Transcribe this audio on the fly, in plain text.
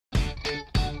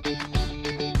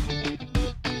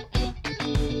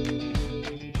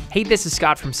Hey, this is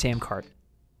Scott from SamCart,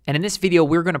 and in this video,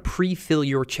 we're going to pre-fill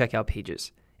your checkout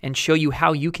pages and show you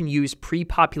how you can use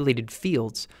pre-populated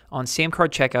fields on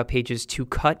SamCart checkout pages to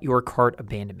cut your cart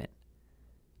abandonment.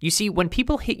 You see, when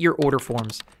people hit your order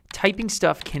forms, typing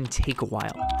stuff can take a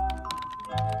while.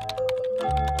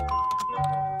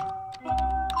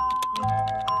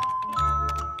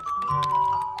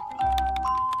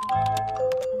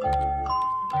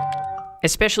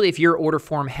 Especially if your order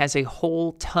form has a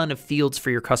whole ton of fields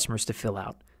for your customers to fill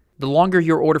out. The longer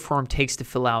your order form takes to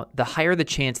fill out, the higher the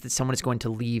chance that someone is going to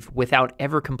leave without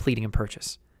ever completing a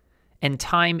purchase. And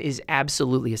time is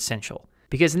absolutely essential,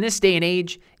 because in this day and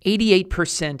age,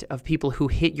 88% of people who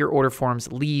hit your order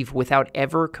forms leave without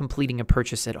ever completing a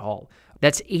purchase at all.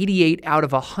 That's 88 out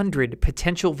of 100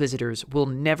 potential visitors will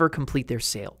never complete their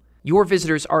sale. Your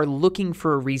visitors are looking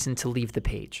for a reason to leave the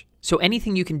page. So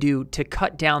anything you can do to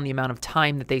cut down the amount of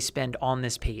time that they spend on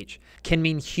this page can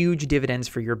mean huge dividends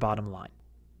for your bottom line.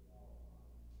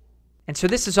 And so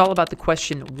this is all about the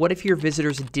question, what if your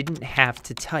visitors didn't have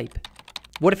to type?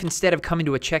 What if instead of coming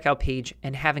to a checkout page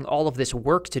and having all of this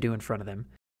work to do in front of them,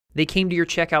 they came to your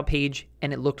checkout page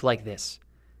and it looked like this?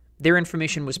 Their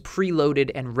information was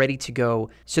preloaded and ready to go,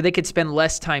 so they could spend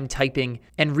less time typing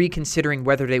and reconsidering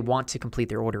whether they want to complete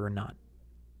their order or not.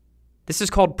 This is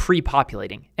called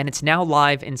pre-populating, and it's now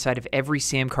live inside of every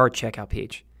SamCart checkout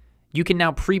page. You can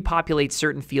now pre-populate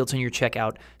certain fields on your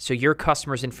checkout so your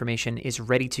customer's information is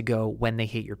ready to go when they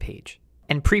hit your page.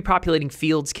 And pre-populating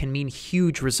fields can mean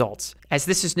huge results, as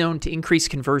this is known to increase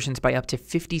conversions by up to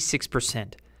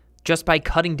 56%, just by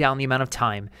cutting down the amount of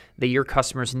time that your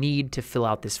customers need to fill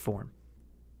out this form.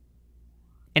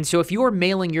 And so if you're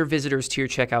mailing your visitors to your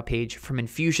checkout page from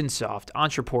Infusionsoft,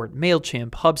 Ontraport, MailChimp,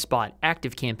 HubSpot,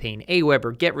 ActiveCampaign,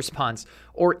 Aweber, GetResponse,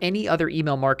 or any other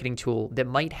email marketing tool that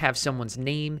might have someone's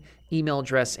name, email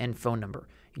address, and phone number,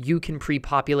 you can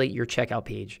pre-populate your checkout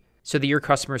page so that your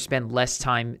customers spend less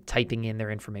time typing in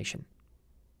their information.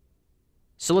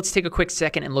 So let's take a quick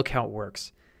second and look how it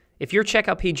works. If your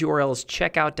checkout page URL is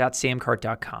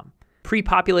checkout.samcart.com,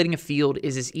 pre-populating a field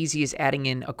is as easy as adding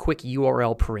in a quick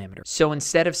URL parameter. So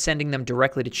instead of sending them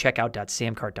directly to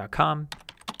checkout.samcart.com,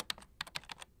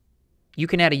 you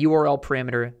can add a URL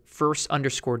parameter,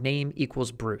 first_name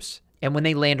equals Bruce. And when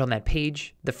they land on that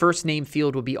page, the first name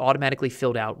field will be automatically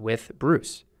filled out with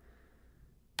Bruce.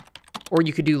 Or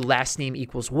you could do last name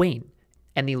equals Wayne,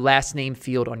 and the last name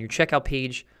field on your checkout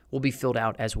page will be filled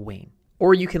out as Wayne.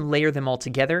 Or you can layer them all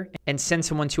together and send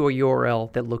someone to a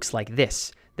URL that looks like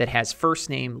this, that has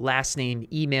first name, last name,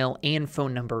 email, and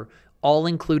phone number all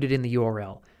included in the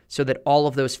URL, so that all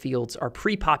of those fields are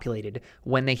pre-populated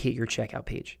when they hit your checkout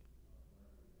page.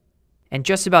 And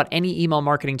just about any email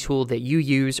marketing tool that you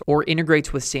use or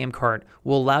integrates with SamCart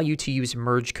will allow you to use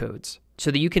merge codes,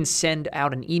 so that you can send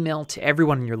out an email to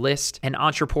everyone on your list, and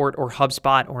Ontraport or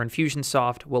HubSpot or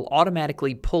Infusionsoft will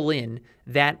automatically pull in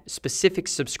that specific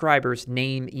subscriber's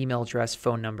name, email address,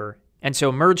 phone number. And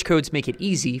so merge codes make it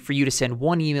easy for you to send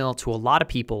one email to a lot of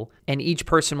people, and each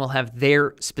person will have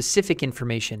their specific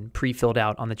information pre-filled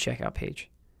out on the checkout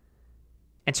page.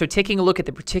 And so taking a look at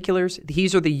the particulars,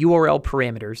 these are the URL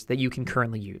parameters that you can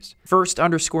currently use.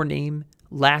 First_name,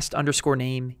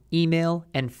 last_name, email,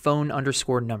 and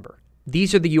phone_number.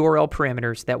 These are the URL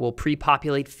parameters that will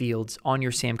pre-populate fields on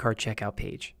your SamCart checkout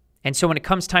page. And so when it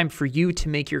comes time for you to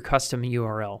make your custom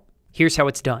URL, here's how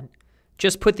it's done.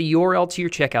 Just put the URL to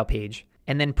your checkout page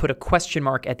and then put a question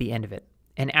mark at the end of it.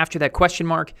 And after that question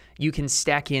mark, you can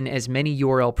stack in as many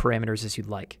URL parameters as you'd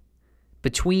like.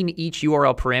 Between each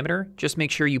URL parameter, just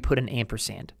make sure you put an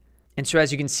ampersand. And so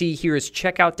as you can see, here is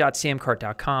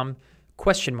checkout.samcart.com,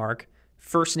 question mark,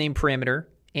 first name parameter,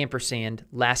 ampersand,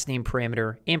 last name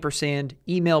parameter, ampersand,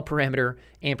 email parameter,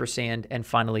 ampersand, and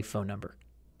finally phone number.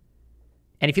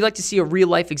 And if you'd like to see a real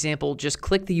life example, just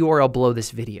click the URL below this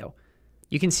video.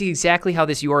 You can see exactly how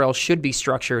this URL should be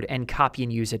structured and copy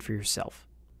and use it for yourself.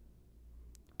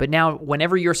 But now,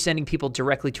 whenever you're sending people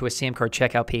directly to a SamCart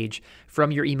checkout page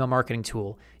from your email marketing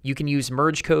tool, you can use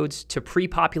merge codes to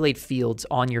pre-populate fields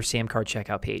on your SamCart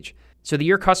checkout page so that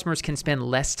your customers can spend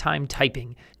less time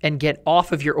typing and get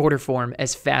off of your order form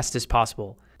as fast as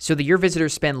possible, so that your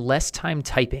visitors spend less time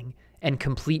typing and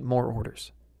complete more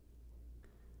orders.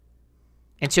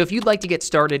 And so if you'd like to get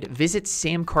started, visit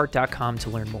samcart.com to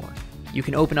learn more. You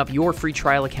can open up your free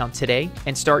trial account today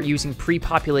and start using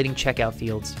pre-populating checkout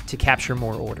fields to capture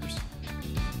more orders.